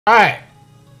Alright,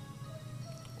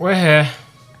 we're here.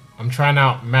 I'm trying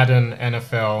out Madden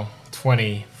NFL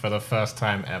 20 for the first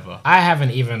time ever. I haven't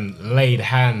even laid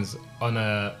hands on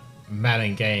a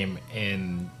Madden game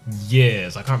in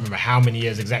years. I can't remember how many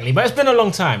years exactly, but it's been a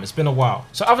long time. It's been a while.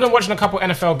 So other than watching a couple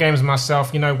NFL games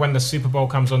myself, you know, when the Super Bowl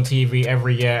comes on TV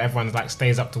every year, everyone like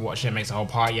stays up to watch it, makes a whole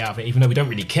party out of it, even though we don't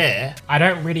really care. I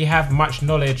don't really have much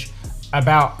knowledge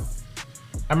about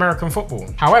American football.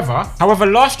 However,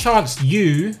 Last Chance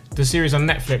U, the series on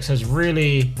Netflix, has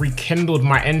really rekindled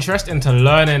my interest into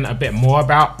learning a bit more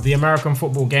about the American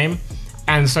football game.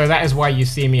 And so that is why you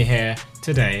see me here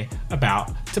today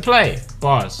about to play.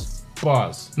 Bars.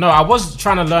 No, I was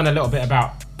trying to learn a little bit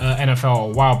about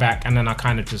NFL a while back, and then I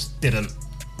kind of just didn't.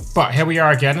 But here we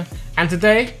are again. And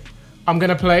today, I'm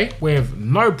gonna play with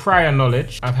no prior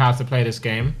knowledge of how to play this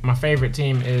game. My favorite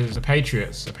team is the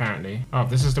Patriots, apparently. Oh,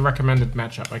 this is the recommended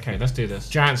matchup. Okay, let's do this.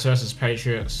 Giants versus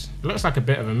Patriots. It looks like a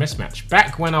bit of a mismatch.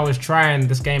 Back when I was trying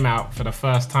this game out for the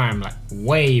first time, like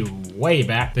way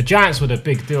back, the Giants were the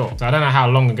big deal. So I don't know how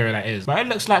long ago that is, but it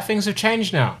looks like things have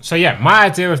changed now. So yeah, my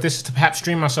idea of this is to perhaps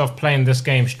stream myself playing this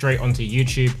game straight onto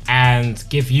YouTube and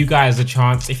give you guys a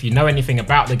chance, if you know anything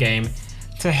about the game,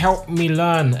 to help me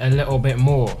learn a little bit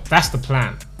more. That's the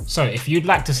plan. So if you'd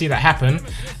like to see that happen,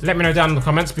 let me know down in the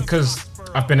comments, because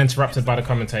I've been interrupted by the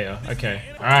commentator. Okay,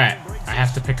 all right, I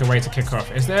have to pick a way to kick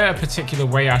off. Is there a particular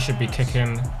way I should be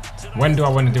kicking? When do I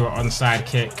want to do an onside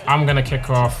kick? I'm gonna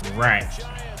kick off right. Sorry,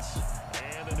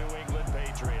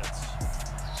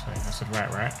 I said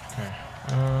right, okay.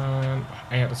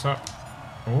 A at the top.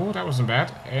 Oh, that wasn't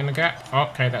bad. A in the gap. Oh,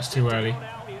 okay, that's too early.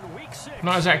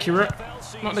 Not as accurate.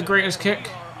 Not the greatest kick.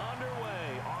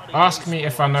 Ask me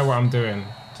if I know what I'm doing.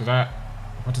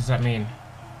 What does that mean?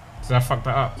 Did I fuck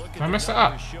that up? Did I mess that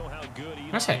up?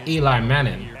 That's like Eli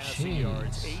Manning.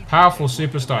 Jeez. Powerful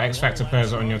superstar X-Factor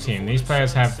players are on your team. These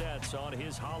players have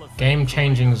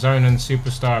game-changing zone and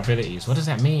superstar abilities. What does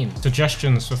that mean?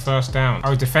 Suggestions for first down.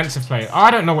 Oh, defensive play. Oh, I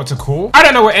don't know what to call. I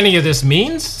don't know what any of this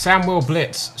means. Sam will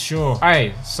blitz. Sure.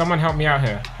 Hey, someone help me out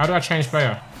here. How do I change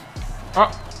player?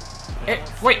 Oh.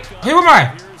 Wait, who am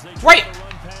I? Wait,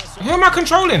 who am I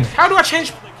controlling? How do I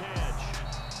change?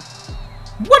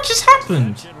 What just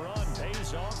happened?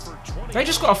 They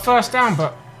just got a first down,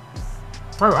 but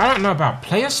bro, I don't know about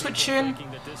player switching.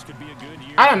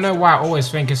 I don't know why I always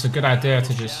think it's a good idea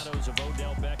to just...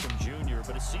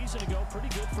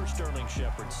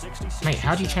 Mate,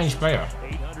 how do you change player?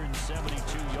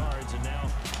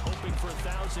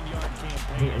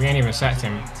 We ain't even sacked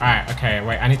him. Alright, okay,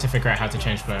 wait, I need to figure out how to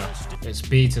change player. It's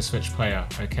B to switch player,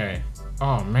 okay.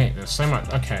 Oh mate, there's so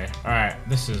much, okay, alright,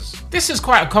 this is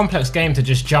quite a complex game to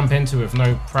just jump into with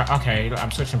no okay, look,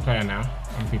 I'm switching player now.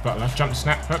 MP Butler, jump,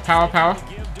 snap, power, pass,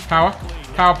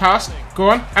 go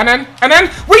on, and then,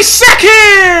 we sack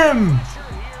him!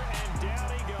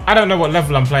 I don't know what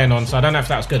level I'm playing on, so I don't know if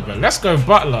that was good, but let's go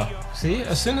Butler. See,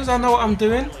 as soon as I know what I'm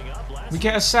doing, we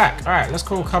get a sack. Alright, let's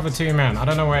call cover 2 man. I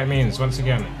don't know what it means, once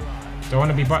again. Do I want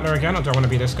to be Butler again, or do I want to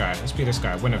be this guy? Let's be this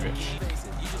guy, Winovich.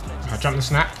 I jump the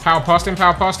snap. Power past him.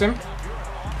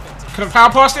 Couldn't power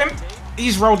past him.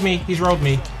 He's rolled me.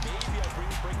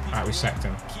 Alright, we sacked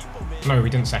him. No, we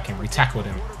didn't sack him. We tackled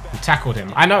him.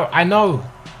 I know. Oh,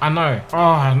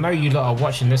 I know you lot are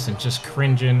watching this and just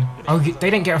cringing. Oh, they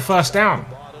didn't get a first down.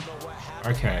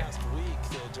 Okay.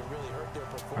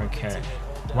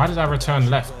 Why did I return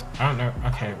left? I don't know.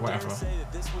 Okay, whatever.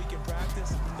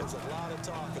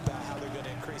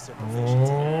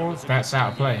 Oh, that's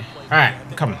out of play. Alright,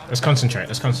 come on. Let's concentrate.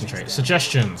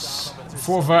 Suggestions.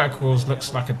 4 verticals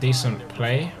looks like a decent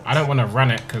play. I don't want to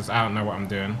run it because I don't know what I'm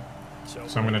doing.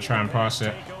 So I'm going to try and pass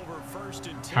it.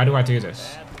 How do I do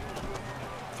this?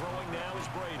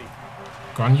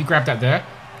 Go on, you grab that there.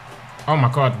 Oh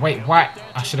my god, wait, why?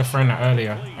 I should have thrown that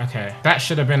earlier. Okay, that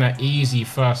should have been an easy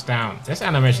first down. This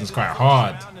animation is quite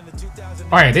hard.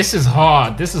 Alright, this is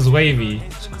hard. This is wavy.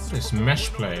 This mesh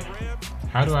play.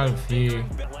 How do I view?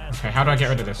 Okay, how do I get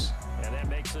rid of this?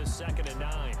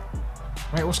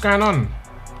 Wait, what's going on?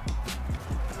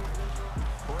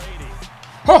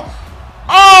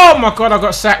 Oh my god, I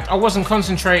got sacked. I wasn't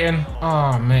concentrating.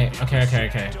 Oh mate. Okay.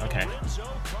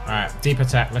 Alright, deep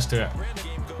attack. Let's do it.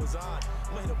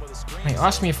 Hey,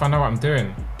 ask me if I know what I'm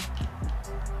doing.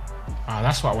 Ah,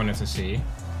 that's what I wanted to see.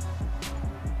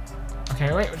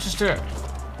 Okay, wait, just do it.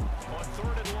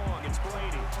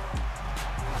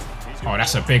 Oh,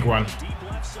 that's a big one.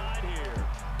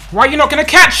 Why are you not gonna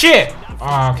catch it?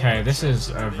 Oh, okay, this is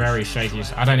a very shaky.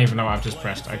 I don't even know what I've just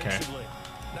pressed. Okay.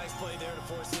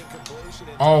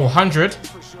 Oh, 100.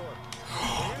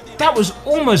 That was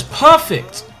almost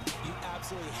perfect.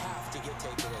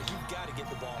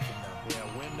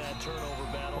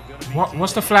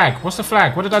 What's the flag? What's the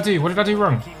flag? What did I do? What did I do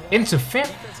wrong? Interfere?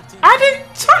 I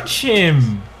didn't touch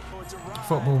him!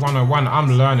 Football 101,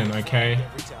 I'm learning, okay?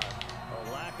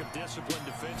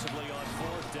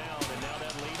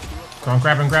 Go on,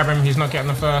 grab him. He's not getting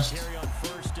the first.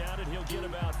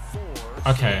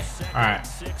 Okay, alright.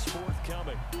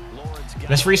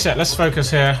 Let's reset, let's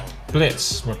focus here.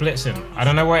 Blitz, we're blitzing. I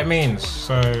don't know what it means,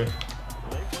 so...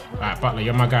 Alright, Butler,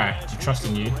 you're my guy. I'm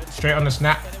trusting you. Straight on the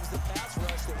snap.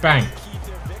 Bang.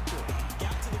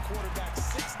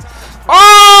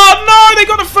 Oh, no! They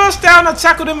got the first down. I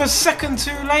tackled him a second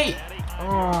too late.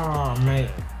 Oh, mate.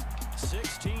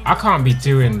 I can't be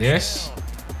doing this.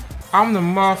 I'm the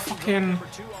motherfucking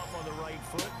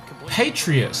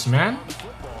Patriots, man.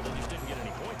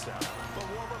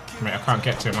 Mate, I can't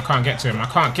get to him. I can't get to him. I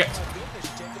can't get...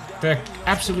 They're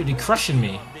absolutely crushing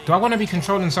me. Do I want to be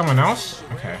controlling someone else?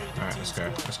 Okay, alright, let's go.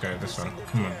 Let's go this one.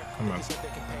 Come on, come on.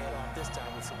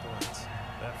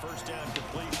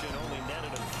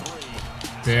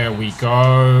 There we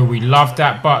go. We love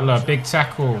that, Butler. Big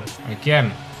tackle.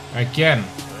 Again. Again.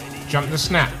 Jump the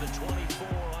snap.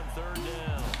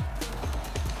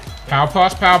 Power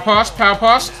pass, power pass, power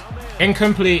pass.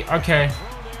 Incomplete. Okay.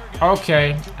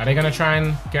 Okay. Are they going to try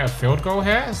and get a field goal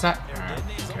here? Is that... Alright,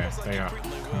 okay, they are.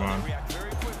 Come on.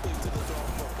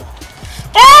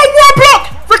 Oh, one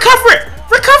block! Recover it!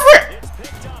 Recover it!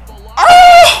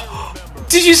 Oh!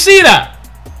 Did you see that?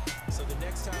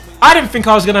 I didn't think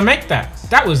I was going to make that.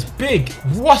 That was big.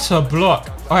 What a block.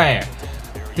 Oh, yeah.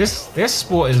 This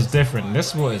sport is different. This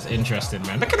sport is interesting,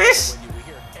 man. Look at this.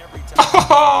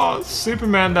 Oh,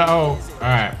 Superman that oh.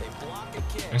 Alright.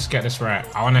 Let's get this right.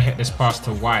 I want to hit this pass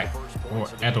to White or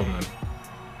Edelman.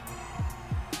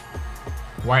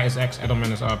 White is X,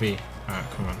 Edelman is RB. Alright,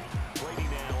 come on.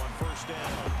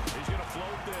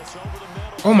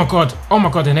 Oh my god. Oh my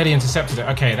god, and Eddie intercepted it.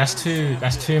 Okay, that's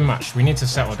too much. We need to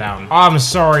settle down. I'm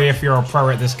sorry if you're a pro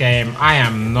at this game. I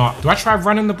am not. Do I try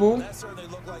running the ball?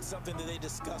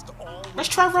 Let's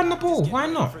try running the ball. Why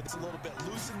not?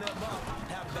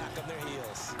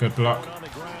 Good block.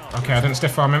 Okay, I didn't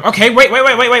stiff arm him. Okay, wait.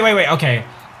 Okay.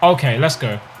 Okay, let's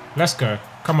go. Let's go.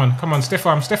 Come on, stiff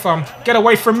arm, stiff arm. Get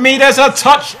away from me. There's a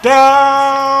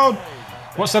touchdown.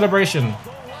 What celebration?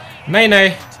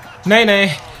 Nay.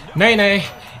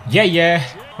 Yeah.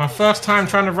 My first time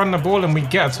trying to run the ball and we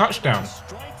get a touchdown.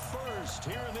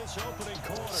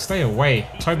 Stay away.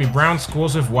 Toby Brown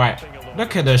scores with White.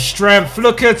 Look at the strength.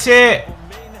 Look at it.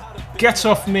 Get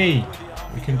off me.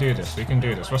 We can do this. We can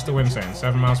do this. What's the wind saying?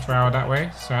 7 miles per hour that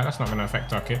way? So that's not going to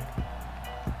affect our kick.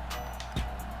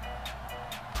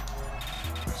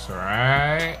 That's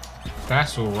alright.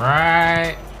 That's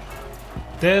alright.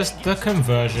 There's the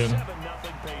conversion.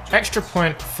 Extra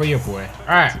point for your boy.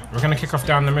 Alright, we're going to kick off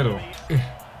down the middle.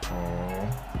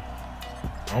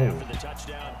 Oh.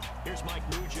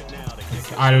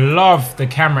 I love the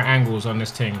camera angles on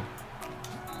this thing.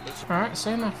 Alright,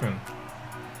 say nothing.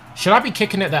 Should I be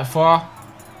kicking it that far?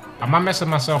 Am I messing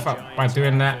myself up by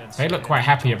doing that? They look quite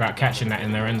happy about catching that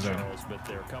in their end zone.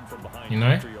 You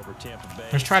know?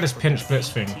 Let's try this pinch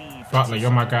blitz thing. Butler, you're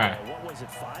my guy.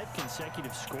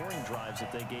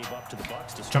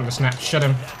 Jump the snap, shut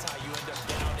him.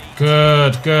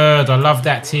 Good. I love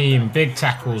that team. Big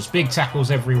tackles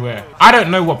everywhere. I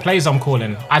don't know what plays I'm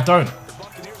calling. I don't.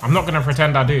 I'm not going to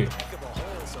pretend I do.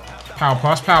 Power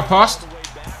pass.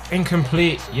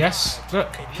 Incomplete. Yes.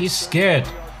 Look, he's scared.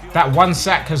 That one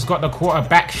sack has got the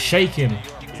quarterback shaking.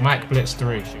 Mike blitz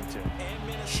 3.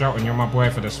 Shelton, you're my boy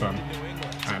for this one.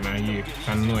 Alright, man, you.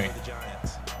 Fanui.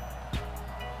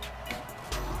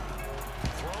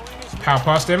 Power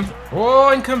past him. Oh,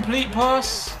 incomplete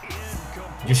pass.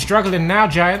 You're struggling now,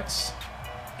 Giants.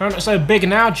 Don't look so big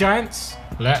now, Giants.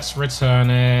 Let's return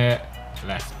it.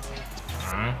 Left.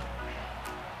 Alright.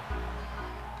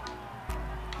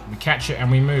 We catch it and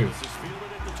we move.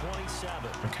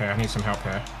 Okay, I need some help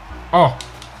here. Oh,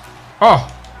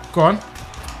 go on.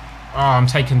 Oh, I'm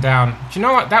taken down. Do you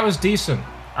know what? That was decent.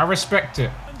 I respect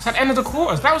it. It's at the end of the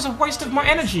quarters. That was a waste of my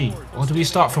energy. Or do we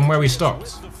start from where we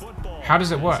stopped? How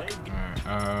does it work?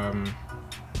 Alright,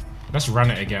 let's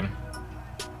run it again.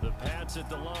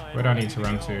 Where do I need to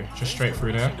run to? Just straight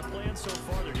through there.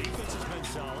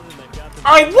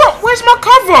 What? Where's my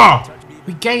cover?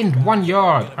 We gained 1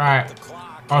 yard. Alright.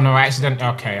 Oh no, I accidentally...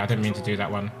 Okay, I didn't mean to do that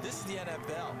one.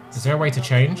 Is there a way to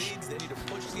change?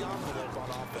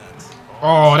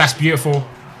 Oh, that's beautiful.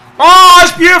 Oh,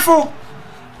 that's beautiful.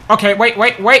 Okay,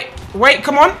 wait,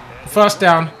 come on. First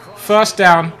down.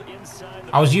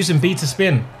 I was using B to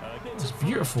spin. It's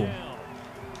beautiful.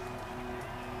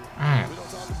 Alright.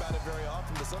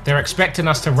 They're expecting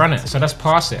us to run it, so let's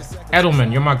pass it.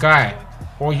 Edelman, you're my guy.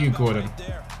 Or you, Gordon.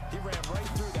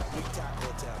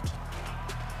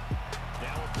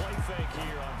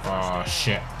 Oh,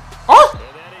 shit. Oh!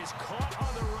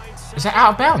 Is that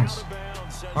out of bounds?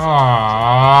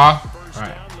 Ah.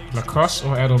 Right. Lacoste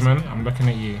or Edelman? I'm looking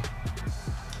at you.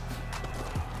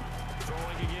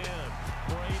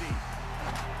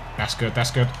 That's good.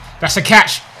 That's good. That's a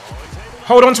catch.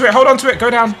 Hold on to it. Hold on to it. Go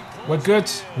down. We're good.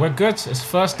 We're good. It's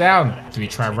first down. Do we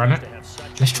try run it?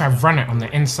 Let's try run it on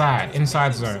the inside.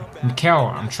 Inside zone. Mikel,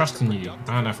 I'm trusting you.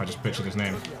 I don't know if I just butchered his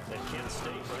name.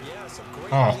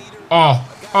 Oh. Oh.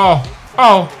 Oh.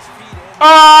 Oh.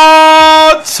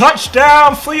 Oh!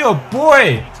 Touchdown for your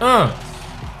boy. I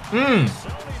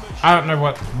don't know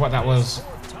what that was.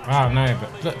 I don't know,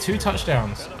 but look, 2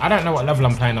 touchdowns. I don't know what level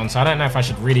I'm playing on, so I don't know if I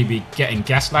should really be getting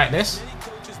gassed like this.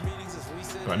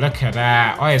 But look at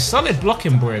that. Oh, it's solid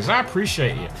blocking, boys. I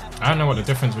appreciate it. I don't know what the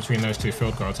difference between those 2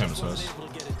 field goal attempts was.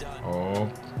 Oh,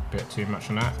 bit too much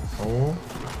on that. Oh.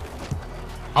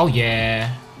 Oh, yeah.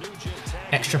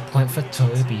 Extra point for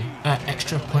Toby.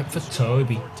 Extra point for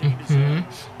Toby. Alright,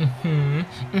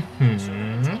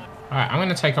 I'm going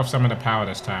to take off some of the power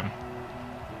this time.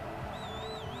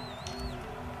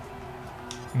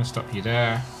 I'm going to stop you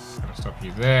there. I'm going to stop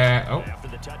you there. Oh.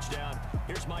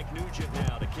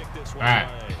 Alright.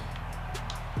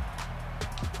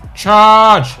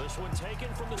 Charge!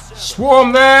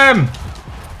 Swarm them!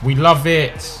 We love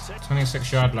it.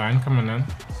 26-yard line. Come on then.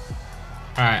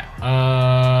 Alright.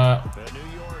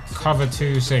 Cover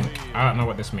 2 sink. I don't know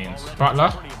what this means.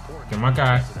 Butler, you're my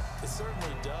guy.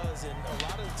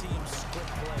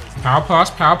 Power pass.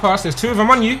 Power pass. There's 2 of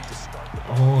them on you.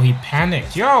 Oh, he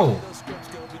panicked. Yo!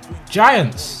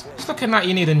 Giants. It's looking like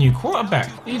you need a new quarterback.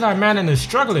 Eli Manning is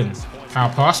struggling.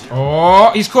 Power pass.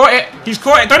 Oh, he's caught it. He's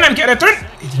caught it. Don't let him get it. Don't.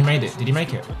 He made it. Did he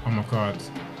make it? Oh my god.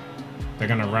 They're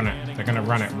going to run it. They're going to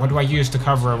run it. What do I use to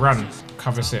cover a run?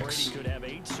 Cover 6.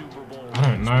 I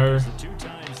don't know.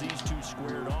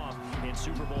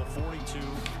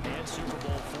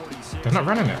 They're not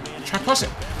running it. Try pass it.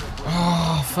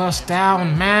 Oh, first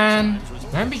down, man.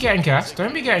 Don't be getting gassed.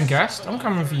 Don't be getting gassed. I'm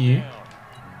coming for you.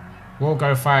 We'll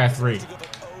go fire 3.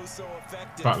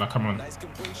 Butler, come on.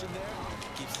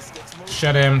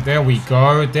 Shut him. There we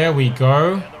go. There we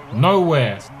go.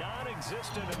 Nowhere.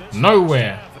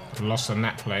 Nowhere. Lost on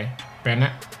that play.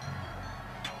 Bennett.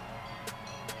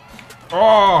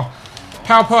 Oh!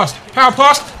 Power pass. Power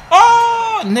pass.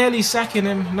 Oh! Nearly sacking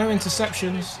him. No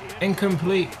interceptions.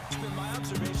 Incomplete.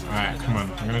 Alright, come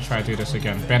on. I'm going to try to do this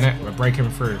again. Bennett, we're breaking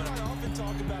through.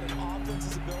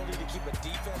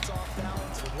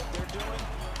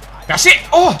 That's it!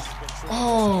 Oh!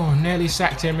 Oh, nearly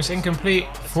sacked him. It's incomplete.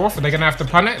 4th, are they going to have to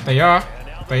punt it? They are.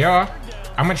 They are.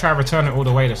 I'm going to try to return it all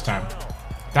the way this time.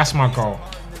 That's my goal.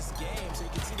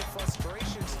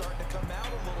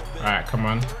 Alright, come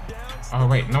on. Oh,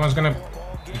 wait. No one's going to...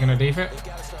 You're going to leave it?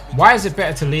 Why is it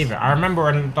better to leave it? I remember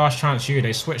on Last Chance U,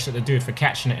 they switched at the dude for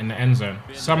catching it in the end zone.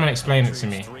 Someone explain it to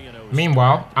me.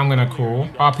 Meanwhile, I'm going to call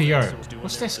RPO.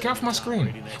 What's this? Get off my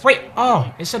screen. Wait.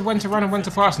 Oh, it said when to run and when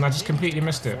to pass, and I just completely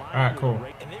missed it. All right, cool.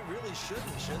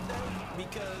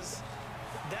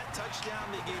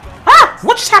 Ah!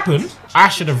 What just happened? I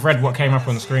should have read what came up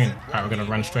on the screen. All right, we're going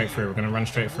to run straight through. We're going to run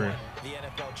straight through.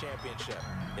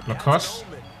 Lacoste,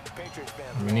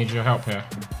 we need your help here.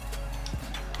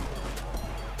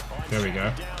 There we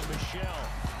go.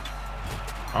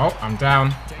 Oh, I'm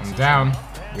down. I'm down.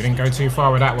 We didn't go too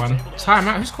far with that one.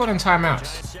 Timeout? Who's calling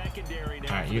timeouts?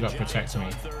 Alright, you lot protect me.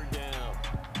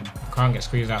 I can't get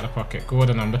squeezed out of the pocket.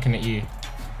 Gordon, I'm looking at you.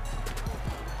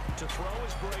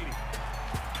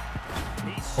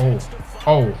 Oh.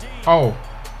 Oh. Oh.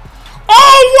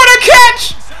 Oh, what a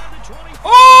catch!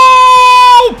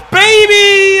 Oh,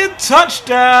 baby!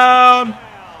 Touchdown!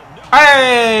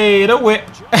 Hey, the whip.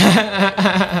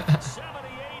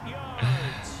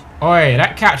 Oi,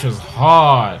 that catch was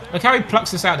hard. Look how he plucks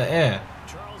this out of the air.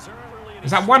 Is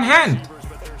that one hand?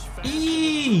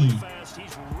 Eee.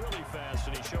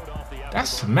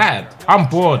 That's mad. I'm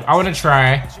bored. I want to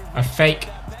try a fake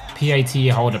PAT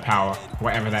holder power.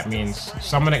 Whatever that means.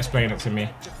 Someone explain it to me.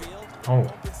 Oh.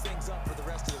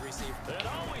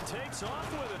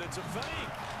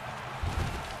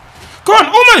 Go on,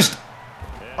 almost!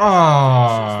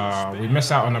 Oh, we miss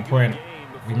out on a point.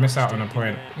 We miss out on a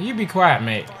point. You be quiet,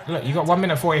 mate. Look, you got 1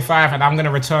 minute 45 and I'm going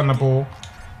to return the ball.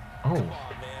 Oh.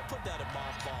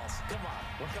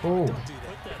 Oh.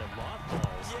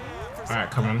 Alright,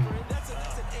 come on.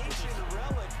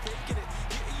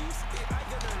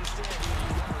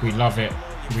 We love it.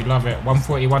 We love it.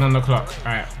 1:41 on the clock.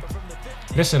 Alright.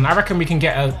 Listen, I reckon we can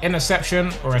get an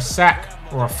interception or a sack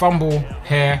or a fumble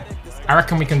here, I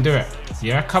reckon we can do it.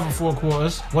 Yeah, cover 4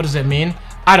 quarters. What does it mean?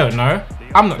 I don't know.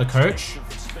 I'm not the coach.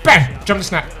 Bang! Jump the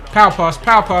snap. Power pass,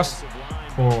 power pass.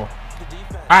 Or,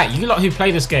 alright, you lot who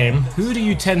play this game, who do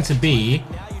you tend to be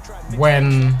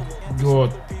when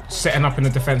you're setting up in a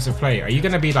defensive play? Are you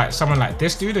going to be like someone like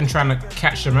this dude and trying to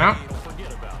catch them out?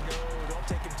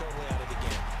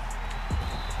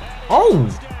 Oh!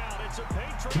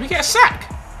 Did we get a sack?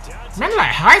 Man, like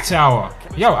Hightower.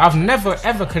 Yo, I've never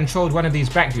ever controlled one of these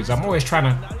back dudes. I'm always trying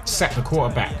to set the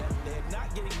quarterback.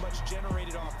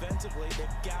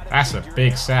 That's a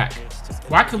big sack.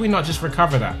 Why could we not just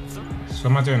recover that? So what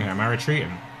am I doing here? Am I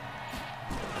retreating?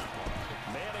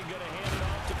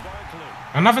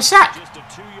 Another sack!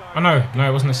 Oh no,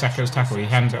 it wasn't a sack, it was tackle. He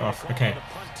handed it off. Okay.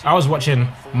 I was watching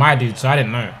my dude, so I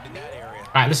didn't know.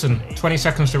 Alright, listen. 20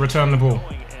 seconds to return the ball.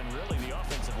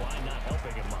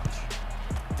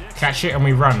 Catch it and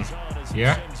we run.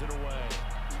 Yeah?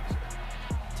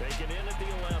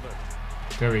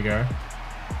 There we go.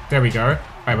 There we go.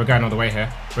 Alright, we're going all the way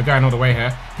here. We're going all the way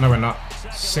here. No, we're not.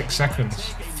 6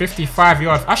 seconds. 55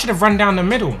 yards. I should have run down the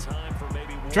middle. Do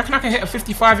you reckon I can hit a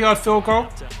 55-yard field goal?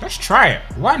 Let's try it.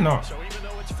 Why not?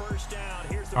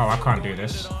 Oh, I can't do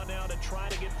this.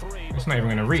 It's not even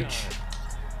going to reach.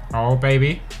 Oh,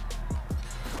 baby.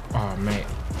 Oh, mate.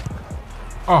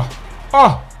 Oh.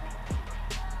 Oh!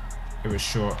 It was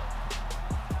short.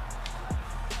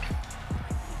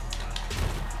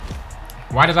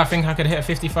 Why did I think I could hit a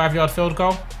 55-yard field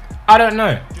goal? I don't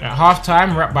know. At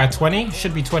halftime, we're up by 20.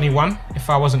 Should be 21 if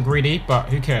I wasn't greedy, but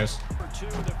who cares?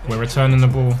 We're returning the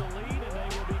ball.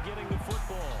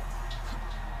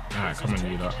 Alright, come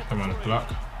on, you lot. Come on,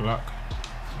 block, block.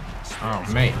 Oh,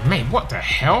 mate, what the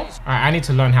hell? Alright, I need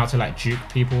to learn how to like juke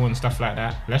people and stuff like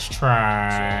that. Let's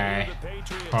try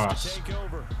pass.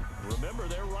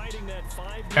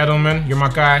 Edelman, you're my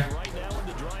guy.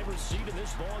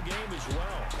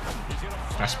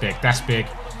 That's big, that's big.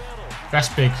 That's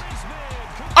big.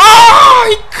 Oh,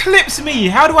 he clips me.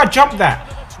 How do I jump that?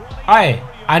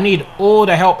 I need all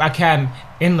the help I can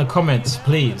in the comments,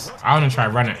 please. I want to try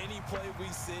run it.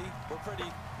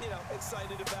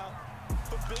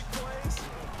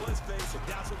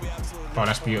 Oh,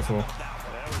 that's beautiful.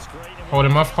 Hold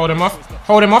him off, hold him off,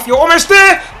 hold him off. You're almost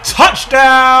there.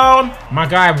 Touchdown. My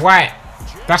guy, White.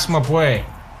 That's my boy.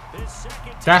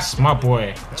 That's my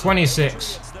boy.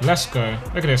 26. Let's go.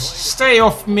 Look at this. Stay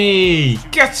off me.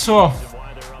 Get off.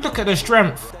 Look at the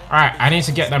strength. All right, I need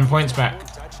to get them points back.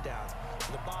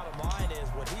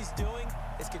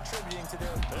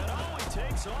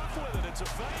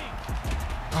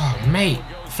 Oh, mate.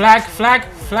 Flag, flag,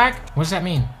 flag. What does that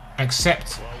mean?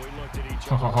 Accept.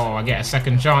 Oh, I get a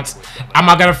second chance. Am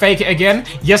I going to fake it again?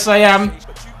 Yes, I am.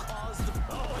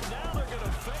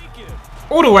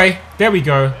 All the way. There we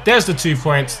go. There's the 2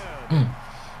 points.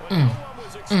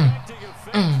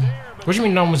 What do you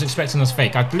mean no one was expecting us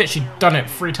fake? I've literally done it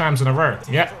 3 times in a row.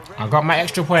 Yep. I got my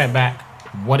extra point back.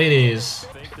 What it is.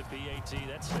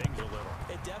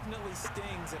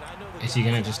 Is he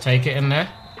going to just take it in there?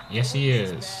 Yes, he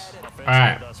is.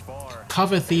 Alright.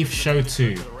 Cover Thief Show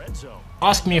 2.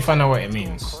 Ask me if I know what it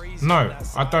means. No,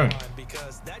 I don't.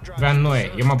 Van Noy,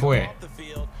 you're my boy.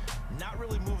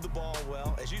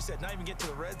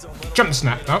 Jump the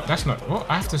snap. No, that's not. What?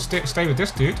 I have to stay with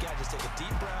this dude.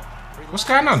 What's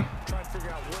going on?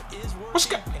 What's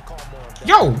going?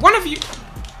 Yo, one of you.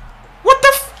 What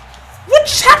the? What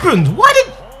just happened? Why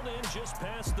did?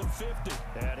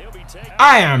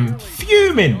 I am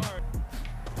fuming.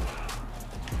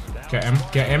 Get him.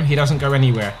 Get him. He doesn't go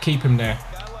anywhere. Keep him there.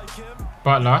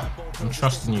 Butler, I'm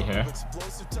trusting you here.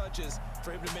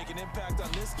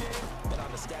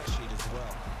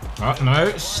 Oh,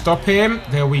 no. Stop him.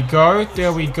 There we go.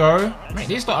 There we go. Mate,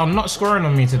 these lot are not scoring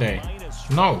on me today.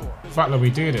 No. Butler,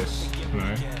 we do this.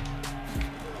 No.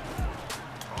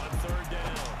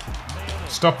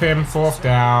 Stop him. 4th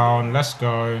down. Let's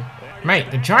go.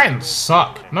 Mate, the Giants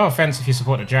suck. No offense if you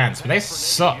support the Giants, but they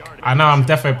suck. I know I'm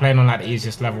definitely playing on like the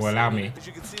easiest level. Allow me.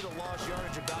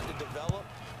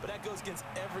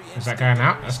 Is that going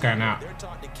out? That's going out.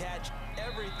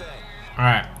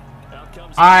 Alright.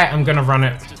 I am going to run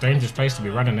it. It's a dangerous place to be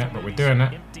running it, but we're doing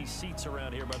it.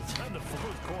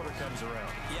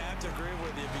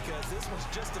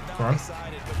 Go on.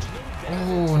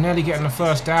 Oh, nearly getting the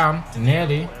 1st down.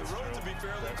 Nearly.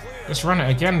 Let's run it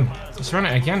again. Let's run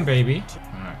it again, baby.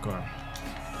 Alright, go on.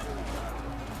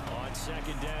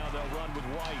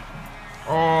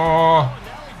 Oh.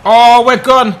 Oh, we're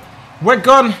gone. We're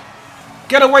gone.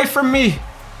 Get away from me.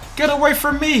 Get away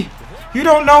from me. You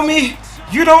don't know me.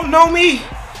 You don't know me.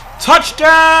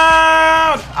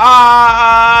 Touchdown.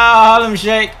 Ah, Harlem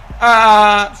Shake.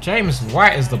 James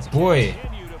White is the boy.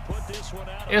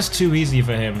 It's too easy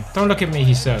for him. Don't look at me,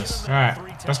 he says. Alright,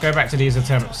 let's go back to these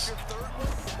attempts.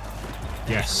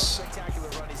 Yes.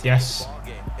 Yes.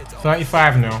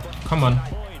 35 now. Come on.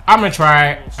 I'm gonna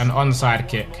try an onside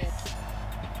kick.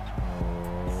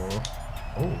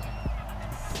 Oh.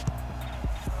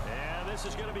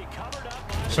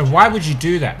 So why would you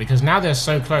do that? Because now they're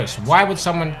so close. Why would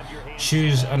someone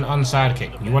choose an onside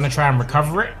kick? You want to try and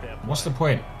recover it? What's the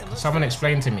point? Someone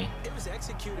explain to me.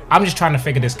 I'm just trying to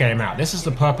figure this game out. This is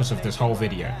the purpose of this whole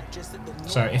video.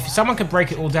 So if someone could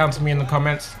break it all down to me in the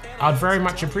comments, I'd very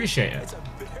much appreciate it.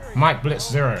 Mike Blitz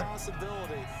 0.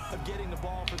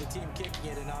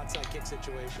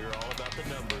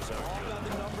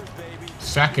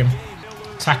 Sack him.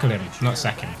 Tackle him. Not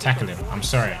sack him. Tackle him. I'm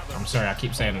sorry. I'm sorry. I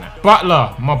keep saying that.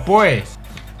 Butler, my boy.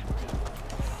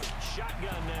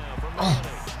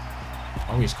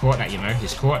 Oh, he's caught that, you know.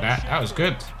 He's caught that. That was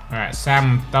good. All right,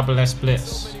 Sam double S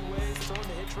blitz.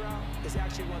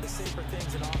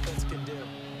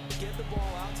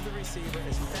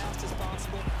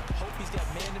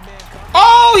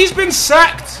 Oh, he's been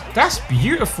sacked. That's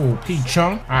beautiful, P.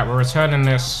 Chung. All right, we're returning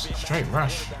this straight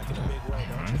rush.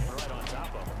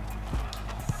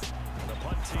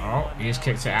 Oh, he just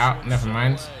kicked it out. Never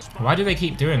mind. Why do they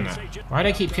keep doing that? Why do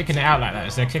they keep kicking it out like that?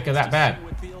 Is their kicker that bad?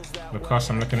 Because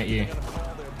I'm looking at you.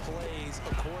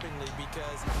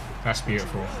 That's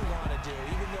beautiful.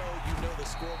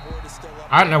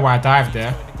 I don't know why I dived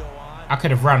there. I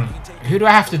could have run. Who do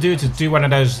I have to do one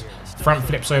of those front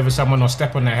flips over someone or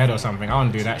step on their head or something? I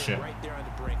don't do that shit.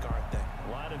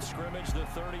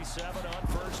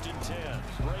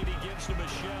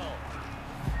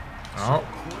 Oh.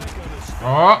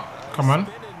 Oh, come on.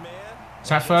 Is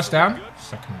that first down?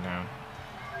 Second down.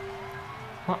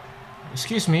 What?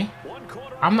 Excuse me.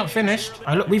 I'm not finished.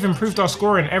 Look, we've improved our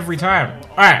scoring every time.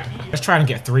 All right, let's try and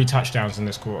get 3 touchdowns in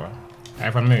this quarter.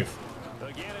 Everyone move.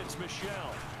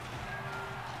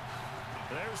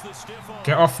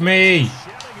 Get off me.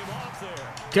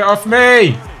 Get off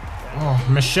me. Oh,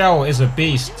 Michelle is a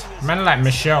beast. Man like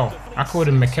Michelle. I called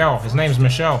him Mikel. His name's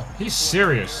Michelle. He's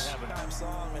serious.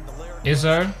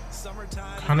 Izzo.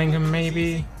 Cunningham,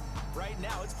 maybe.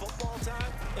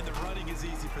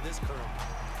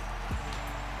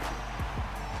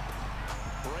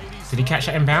 Did he catch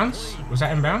that in bounds? Was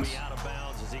that in bounds?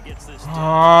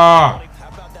 Oh,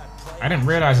 I didn't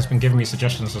realize it's been giving me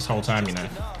suggestions this whole time, you know.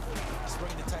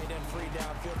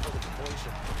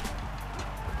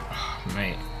 Oh,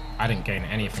 mate, I didn't gain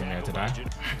anything there, did I?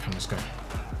 Come, let's go.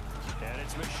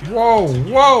 Whoa,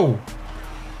 whoa.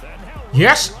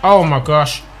 Yes. Oh my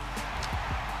gosh.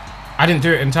 I didn't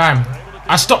do it in time.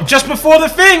 I stopped just before the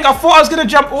thing. I thought I was going to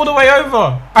jump all the way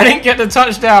over. I didn't get the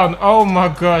touchdown. Oh my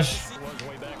gosh.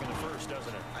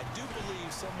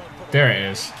 There it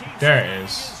is. There it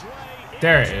is.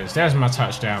 There it is. There's my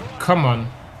touchdown. Come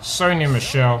on. Sonia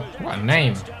Michelle. What a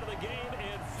name.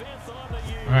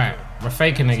 Alright. We're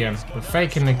faking again. We're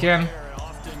faking again.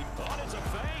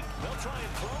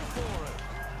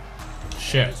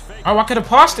 Shit. Oh, I could have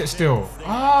passed it still.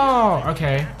 Oh,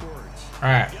 okay.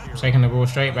 Alright. We're taking the ball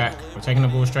straight back. We're taking the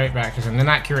ball straight back. It's an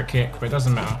inaccurate kick, but it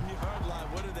doesn't matter.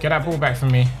 Get that ball back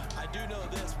from me.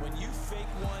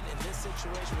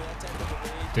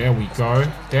 There we go.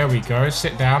 There we go.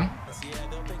 Sit down.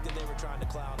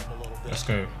 Let's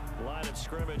go. Line of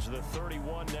scrimmage, the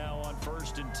 31 now on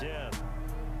 1st and 10.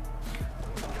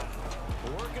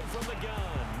 Working from the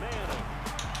gun. Madden.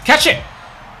 Catch it.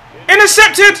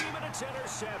 Intercepted.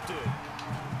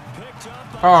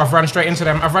 Oh, I've run straight into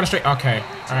them. I've run straight. Okay.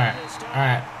 All right. All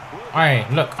right. All right.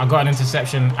 Look, I got an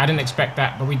interception. I didn't expect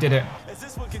that, but we did it.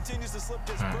 All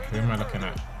right. Who am I looking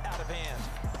at?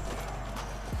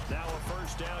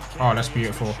 Oh, that's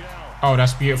beautiful. Oh,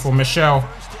 that's beautiful. Michelle.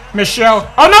 Michelle.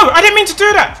 Oh, no. I didn't mean to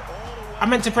do that. I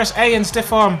meant to press A and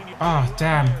stiff arm. Oh,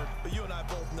 damn.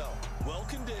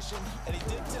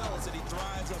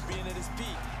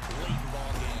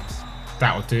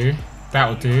 That'll do.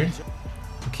 That'll do.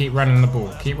 Keep running the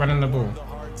ball. Keep running the ball.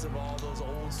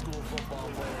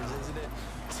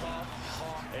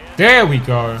 There we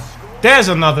go. There's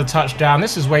another touchdown.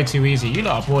 This is way too easy. You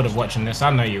lot are bored of watching this.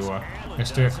 I know you are.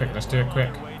 Let's do it quick. Let's do it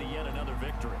quick.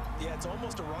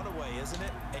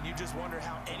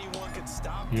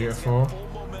 Beautiful.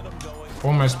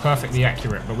 Almost perfectly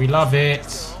accurate, but we love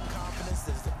it.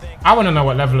 I want to know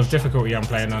what level of difficulty I'm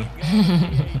playing on.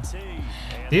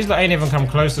 These lot ain't even come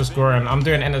close to scoring. I'm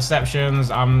doing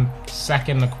interceptions. I'm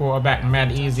sacking the quarterback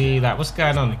mad easy. Like, what's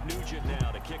going on?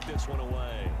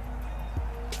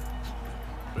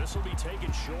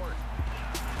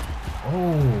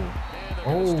 Oh.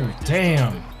 Oh,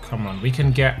 damn. Come on. We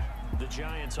can get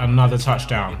Another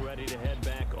touchdown.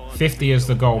 50 is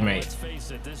the goal, mate.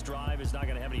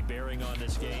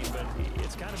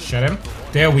 Shut him.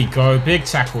 There we go. Big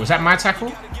tackle. Is that my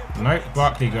tackle? Nope.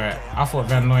 Barkley got it. I thought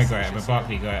Van Noy got it, but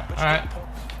Barkley got it. Alright.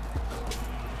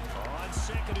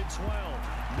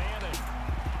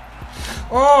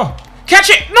 Oh! Catch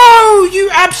it! No! You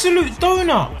absolute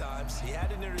donut!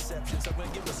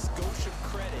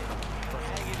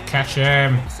 Catch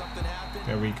him.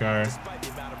 There we go.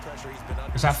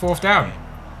 Is that 4th down?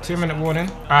 2-minute warning.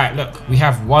 Alright, look. We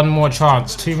have one more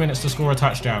chance. 2 minutes to score a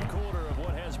touchdown.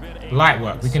 Light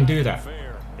work. We can do that.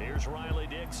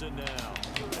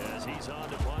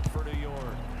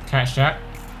 Catch that.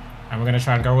 And we're going to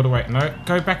try and go all the way. No,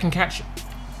 go back and catch it.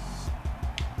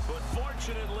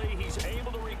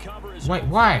 Wait,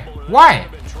 why? Why?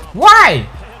 Why?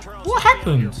 What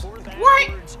happened?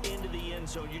 Why?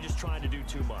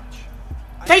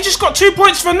 They just got 2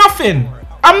 points for nothing.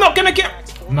 I'm not going to get...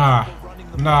 Nah.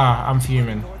 Nah, I'm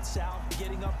fuming.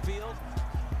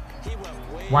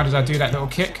 Why did I do that little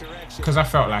kick? Because I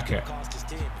felt like it.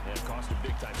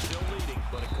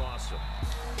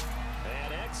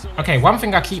 Okay, one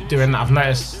thing I keep doing that I've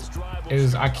noticed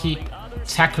is I keep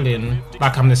tackling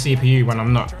like I'm the CPU when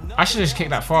I'm not. I should just kick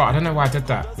that far. I don't know why I did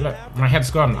that. Look, my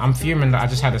head's gone. I'm fuming that I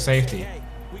just had a safety.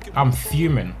 I'm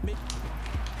fuming.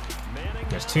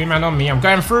 There's 2 men on me. I'm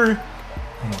going through.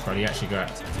 Oh my god, he actually got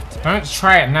it. Don't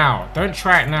try it now. Don't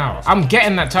try it now. I'm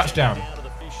getting that touchdown.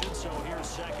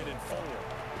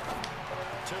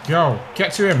 Yo,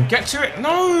 get to him. Get to it.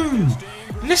 No!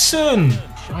 Listen!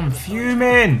 I'm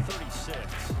fuming.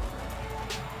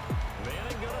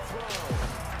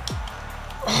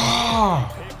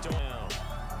 Oh!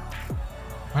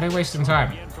 Why are they wasting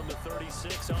time?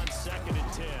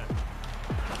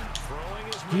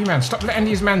 You man, stop letting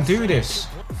these men do this.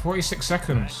 46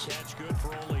 seconds.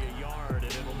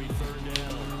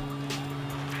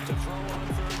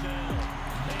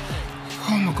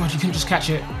 Oh my god, you can just catch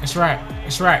it. It's right.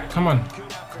 It's right. Come on.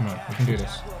 Come on, we can do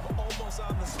this.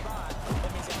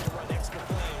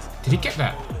 Did he get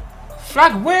that?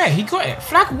 Flag where? He got it.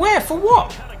 Flag where? For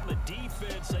what?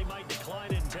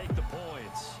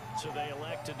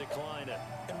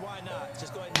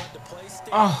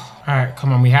 Oh, alright,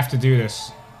 come on, we have to do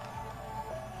this.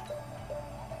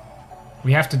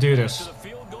 We have to do this.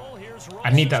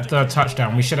 I need that 3rd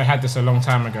touchdown. We should have had this a long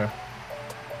time ago.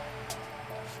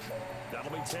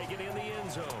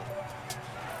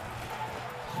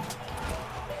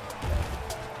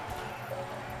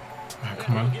 Alright,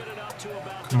 come on.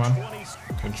 Come on.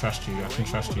 I can trust you. I can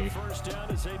trust you.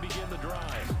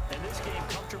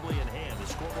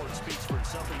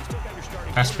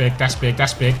 That's big, that's big,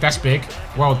 that's big, that's big.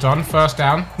 Well done, 1st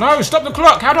down. No, stop the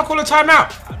clock. How do I call a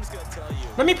timeout?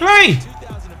 Let me play.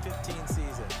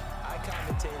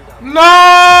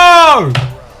 No!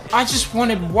 I just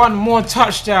wanted one more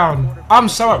touchdown. I'm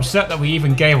so upset that we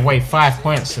even gave away 5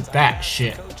 points to that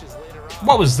shit.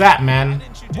 What was that, man?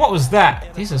 What was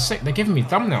that? These are sick. They're giving me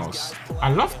thumbnails.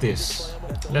 I love this.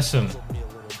 Listen,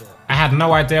 I had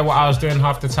no idea what I was doing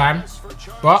half the time.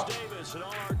 But,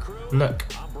 look.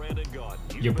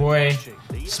 Your boy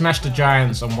smashed the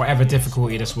Giants on whatever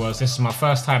difficulty this was. This is my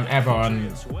 1st time ever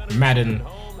on Madden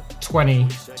 20.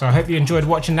 So I hope you enjoyed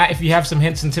watching that. If you have some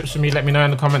hints and tips for me, let me know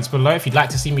in the comments below. If you'd like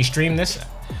to see me stream this,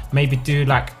 maybe do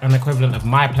like an equivalent of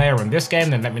my player on this game,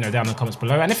 then let me know down in the comments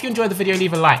below. And if you enjoyed the video,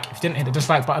 leave a like. If you didn't, hit the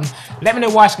dislike button. Let me know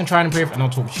why I can try and improve, and I'll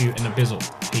talk to you in a bizzle.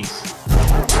 Peace.